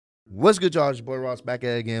What's good, y'all? It's your boy Ross back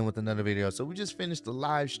at it again with another video. So we just finished the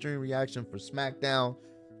live stream reaction for SmackDown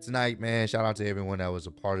tonight, man. Shout out to everyone that was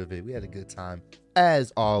a part of it. We had a good time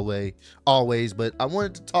as always. But I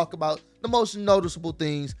wanted to talk about the most noticeable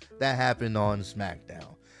things that happened on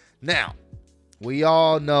SmackDown. Now, we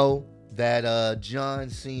all know that John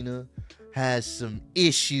Cena has some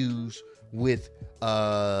issues with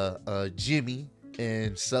Jimmy,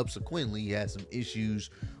 and subsequently he has some issues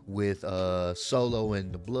with Solo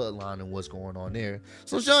and the Bloodline and what's going on there.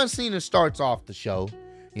 So John Cena starts off the show.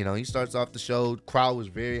 You know, he starts off the show. Crowd was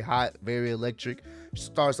very hot, very electric.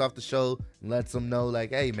 Starts off the show and lets them know, like,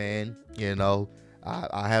 hey, man, you know,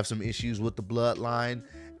 I have some issues with the Bloodline.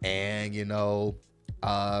 And, you know,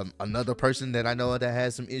 another person that I know that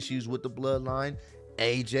has some issues with the Bloodline,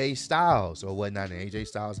 AJ Styles or whatnot. And AJ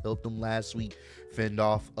Styles helped him last week fend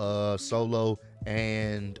off Solo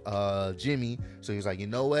and Jimmy. So he's like, you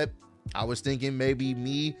know what, I was thinking maybe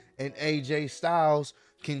me and AJ Styles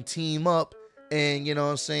can team up and, you know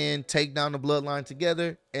what I'm saying, take down the Bloodline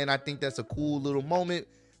together. And I think that's a cool little moment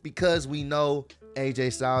because we know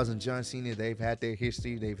AJ Styles and John Cena, they've had their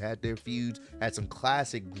history, they've had their feuds, had some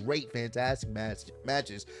classic, great, fantastic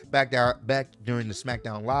matches back during the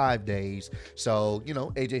SmackDown Live days. So, you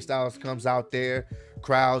know, AJ Styles comes out there,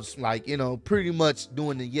 crowds, like, you know, pretty much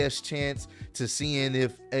doing the yes chants to seeing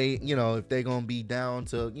if if they're gonna be down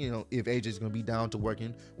to, you know, if AJ's gonna be down to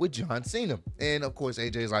working with John Cena. And of course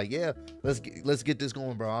AJ's like, yeah, let's get this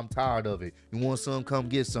going, bro. I'm tired of it. You want some, come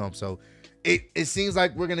get some. So it seems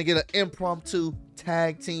like we're gonna get an impromptu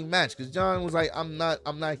tag team match because John was like, I'm not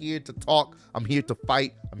here to talk, I'm here to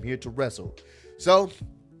fight, I'm here to wrestle. So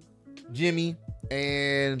Jimmy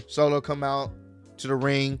and Solo come out to the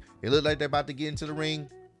ring. They look like they're about to get into the ring,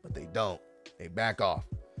 but they don't. They back off.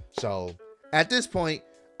 So at this point,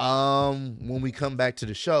 when we come back to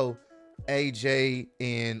the show, AJ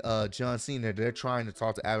and John Cena, they're trying to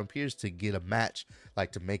talk to Adam Pearce to get a match,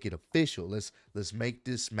 like to make it official. Let's make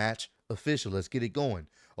this match official. Let's get it going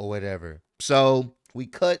or whatever. So we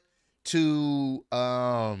cut to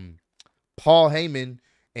Paul Heyman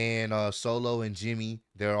and Solo and Jimmy.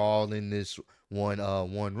 They're all in this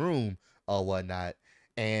one room or whatnot.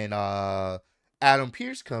 And Adam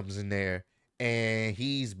Pearce comes in there and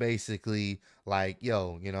he's basically like,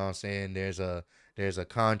 yo, you know what I'm saying? There's a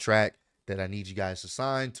contract that I need you guys to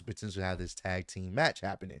sign to potentially have this tag team match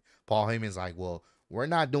happening. Paul Heyman's like, well, we're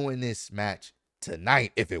not doing this match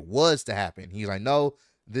tonight if it was to happen. He's like, no,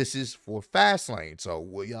 this is for Fastlane. So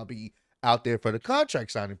will y'all be out there for the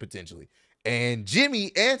contract signing potentially? And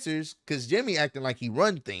Jimmy answers, because Jimmy acting like he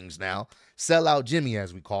run things now. Sell out Jimmy,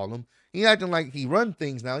 as we call him. He acting like he run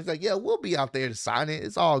things now. He's like, yeah, we'll be out there to sign it.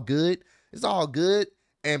 It's all good. It's all good.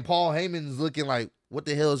 And Paul Heyman's looking like, what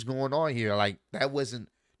the hell is going on here? Like, that wasn't,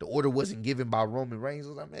 the order wasn't given by Roman Reigns. I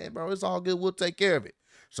was like, man, bro, it's all good. We'll take care of it.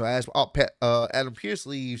 So as Adam Pearce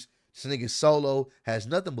leaves, this nigga Solo has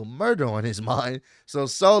nothing but murder on his mind. So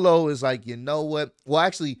Solo is like, you know what? Well,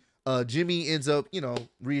 actually, Jimmy ends up, you know,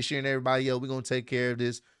 reassuring everybody, yo, we're going to take care of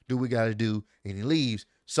this. Do what we got to do. And he leaves.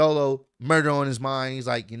 Solo, murder on his mind. He's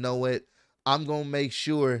like, you know what? I'm going to make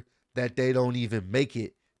sure that they don't even make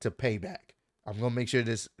it to Payback. I'm going to make sure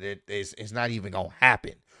it's not even going to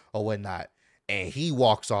happen or whatnot. And he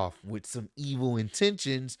walks off with some evil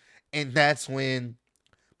intentions. And that's when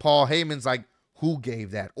Paul Heyman's like, who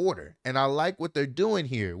gave that order? And I like what they're doing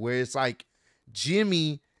here, where it's like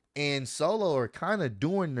Jimmy and Solo are kind of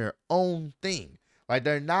doing their own thing. Like,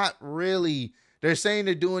 they're not really, they're saying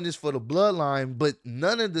they're doing this for the Bloodline, but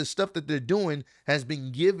none of the stuff that they're doing has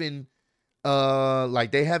been given,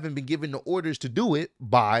 like they haven't been given the orders to do it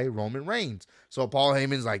by Roman Reigns. So Paul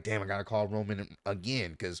Heyman's like, damn, I gotta call Roman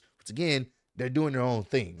again, because once again, they're doing their own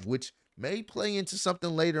thing, which may play into something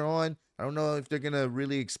later on. I don't know if they're gonna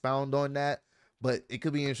really expound on that, but it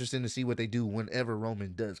could be interesting to see what they do whenever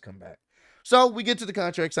Roman does come back. So we get to the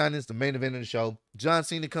contract signings, the main event of the show. John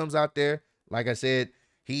Cena comes out there. Like I said,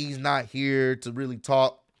 he's not here to really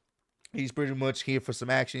talk. He's pretty much here for some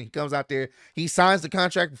action. He comes out there. He signs the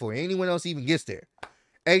contract before anyone else even gets there.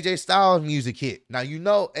 AJ Styles music hit. Now, you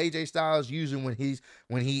know, AJ Styles usually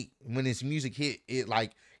when his music hit, it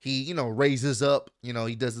like he, you know, raises up, you know,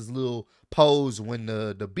 he does this little pose when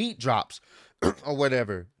the beat drops or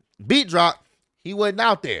whatever. Beat drop, he wasn't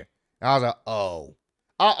out there. I was like, oh,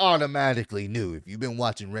 I automatically knew, if you've been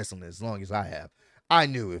watching wrestling as long as I have, I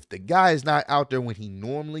knew if the guy is not out there when he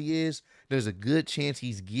normally is, there's a good chance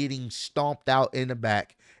he's getting stomped out in the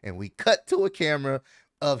back. And we cut to a camera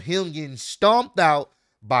of him getting stomped out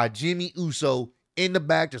by Jimmy Uso in the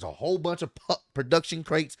back. There's a whole bunch of production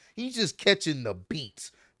crates. He's just catching the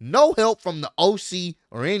beats. No help from the OC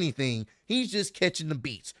or anything. He's just catching the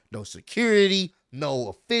beats. No security, no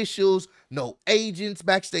officials, no agents,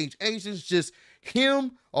 backstage agents, just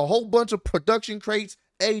him, a whole bunch of production crates,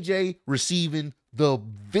 AJ receiving the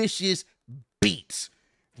vicious beats.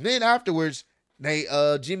 Then afterwards,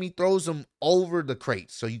 Jimmy throws him over the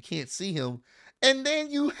crates so you can't see him. And then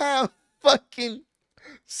you have fucking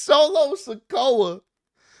Solo Sikoa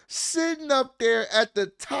sitting up there at the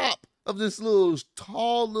top of this little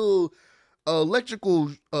tall little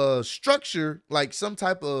electrical structure, like some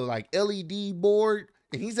type of like LED board,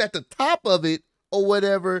 and he's at the top of it or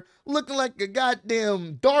whatever, looking like a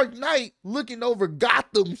goddamn Dark Knight looking over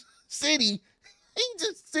Gotham City. He's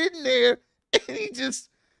just sitting there and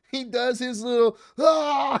he does his little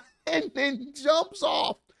and then jumps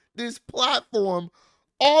off this platform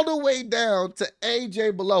all the way down to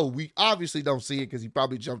AJ below. We obviously don't see it because he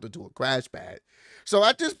probably jumped into a crash pad. So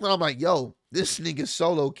at this point, I'm like, yo, this nigga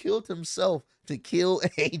Solo killed himself to kill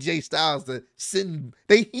AJ Styles.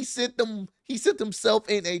 He sent himself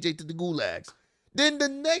and AJ to the Gulags. Then the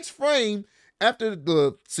next frame, after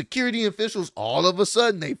the security officials, all of a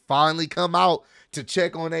sudden, they finally come out to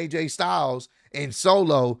check on AJ Styles and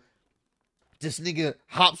Solo. This nigga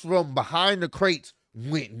hops from behind the crates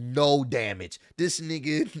with no damage. This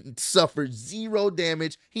nigga suffered 0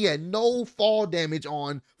 damage. He had no fall damage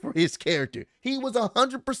on for his character. He was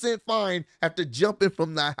 100% fine after jumping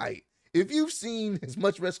from that height. If you've seen as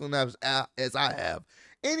much wrestling as I have,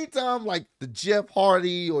 anytime like the Jeff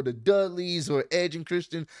Hardy or the Dudleys or Edge and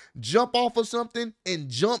Christian jump off of something and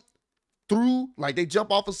jump through, like they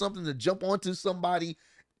jump off of something to jump onto somebody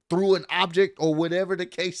through an object or whatever the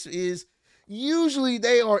case is, usually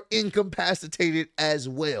they are incapacitated as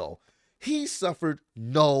well. He suffered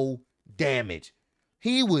no damage.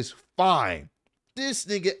 He was fine. This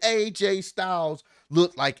nigga AJ Styles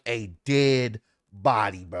looked like a dead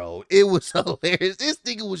body, bro. It was hilarious. This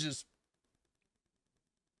nigga was just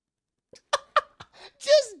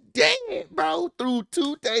dead, bro, through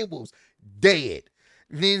 2 tables. Dead.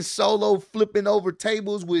 And then Solo flipping over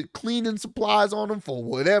tables with cleaning supplies on them for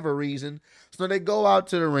whatever reason. So they go out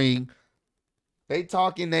to the ring. They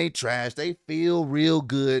talking, they trash. They feel real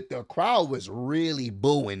good. The crowd was really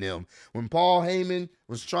booing them. When Paul Heyman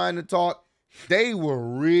was trying to talk, they were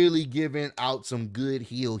really giving out some good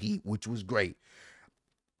heel heat, which was great.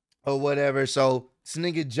 Or whatever. So this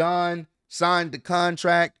nigga John signed the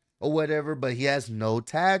contract or whatever, but he has no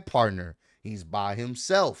tag partner. He's by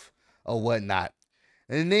himself or whatnot.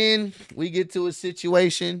 And then we get to a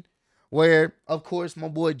situation where, of course, my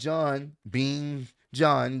boy John, being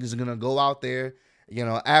John, is going to go out there, you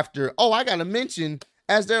know, after, I got to mention,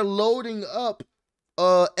 as they're loading up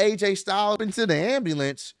AJ Styles into the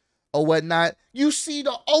ambulance or whatnot, you see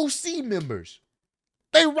the OC members.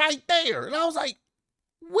 They right there. And I was like,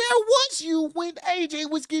 where was you when AJ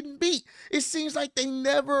was getting beat? It seems like they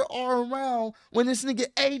never are around when this nigga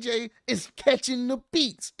AJ is catching the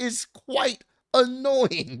beats. It's quite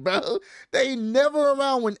annoying, bro. They never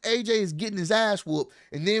around when AJ is getting his ass whooped,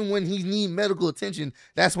 and then when he need medical attention,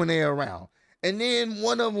 that's when they're around. And then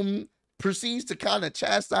one of them proceeds to kind of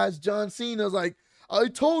chastise John Cena, like, I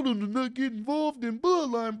told him to not get involved in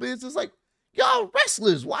Bloodline business. Like, y'all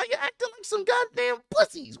wrestlers, why you acting like some goddamn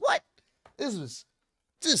pussies? What? This was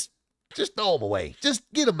just throw him away. Just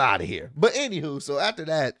get him out of here. But anywho, so after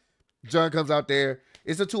that, John comes out there.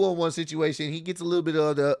 It's a 2-on-1 situation. He gets a little bit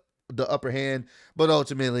of the upper hand, but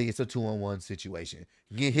ultimately it's a 2-on-1 situation.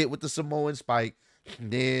 You get hit with the Samoan spike.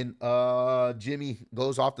 Then Jimmy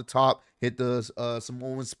goes off the top, hit the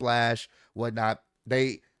Samoan splash, whatnot.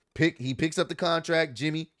 He picks up the contract.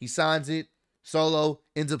 Jimmy, he signs it. Solo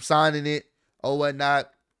ends up signing it or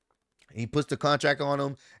whatnot. He puts the contract on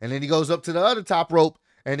him, and then he goes up to the other top rope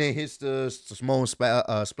and then hits the Samoan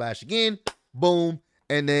splash again. Boom.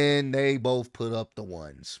 And then they both put up the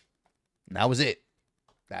ones. And that was it.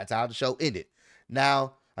 That's how the show ended.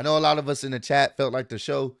 Now, I know a lot of us in the chat felt like the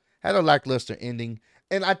show had a lackluster ending,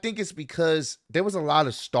 and I think it's because there was a lot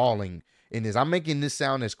of stalling in this. I'm making this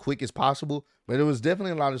sound as quick as possible, but there was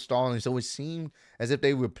definitely a lot of stalling, so it seemed as if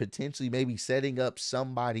they were potentially maybe setting up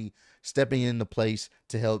somebody stepping into place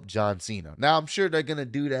to help John Cena. Now, I'm sure they're going to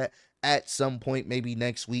do that at some point, maybe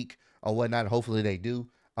next week or whatnot. Hopefully they do.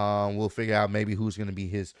 We'll figure out maybe who's going to be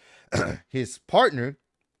his his partner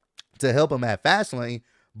to help him at Fastlane.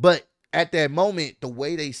 But at that moment, the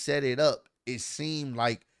way they set it up, it seemed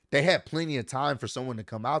like they had plenty of time for someone to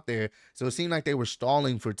come out there. So it seemed like they were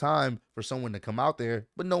stalling for time for someone to come out there,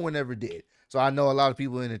 but no one ever did. So I know a lot of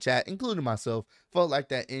people in the chat, including myself, felt like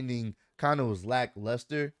that ending kind of was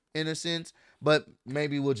lackluster. in a sense. But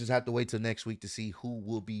maybe we'll just have to wait till next week to see who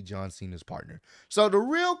will be John Cena's partner. So the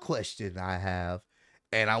real question I have,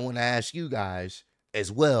 and I want to ask you guys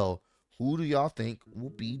as well, who do y'all think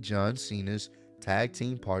will be John Cena's tag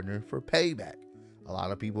team partner for Payback? A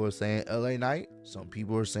lot of people are saying LA Knight. Some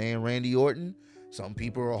people are saying Randy Orton. Some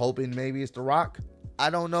people are hoping maybe it's The Rock.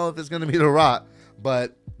 I don't know if it's going to be The Rock,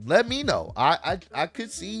 but let me know. I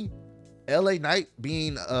could see LA Knight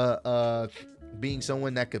being being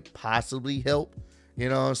someone that could possibly help. You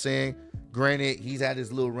know what I'm saying? Granted, he's had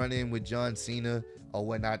his little run-in with John Cena or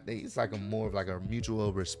whatnot. It's like more of like a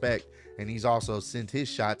mutual respect. And he's also sent his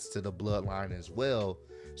shots to the Bloodline as well.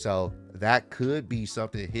 So that could be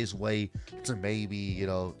something his way to maybe, you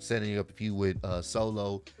know, setting up a feud with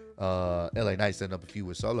Solo. LA Knight setting up a feud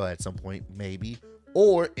with Solo at some point, maybe.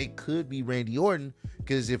 Or it could be Randy Orton,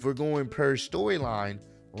 because if we're going per storyline,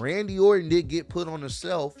 Randy Orton did get put on the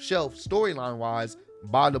shelf storyline wise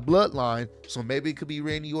by the Bloodline. So maybe it could be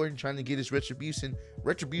Randy Orton trying to get his retribution.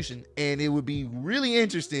 And it would be really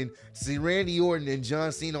interesting to see Randy Orton and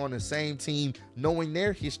John Cena on the same team, knowing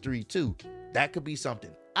their history too. That could be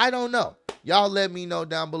something. I don't know. Y'all let me know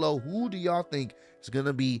down below. Who do y'all think is going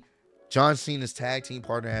to be John Cena's tag team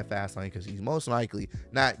partner at Fastlane? Because he's most likely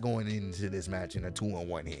not going into this match in a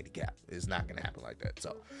 2-on-1 handicap. It's not going to happen like that.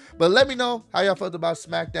 So, but let me know how y'all felt about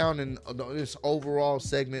SmackDown and this overall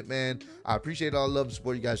segment, man. I appreciate all the love and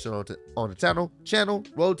support you guys show on the channel.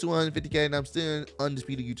 Road to 150K, and I'm still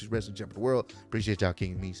undisputed YouTube wrestling champion of the world. Appreciate y'all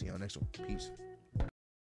kicking me. See y'all next one. Peace.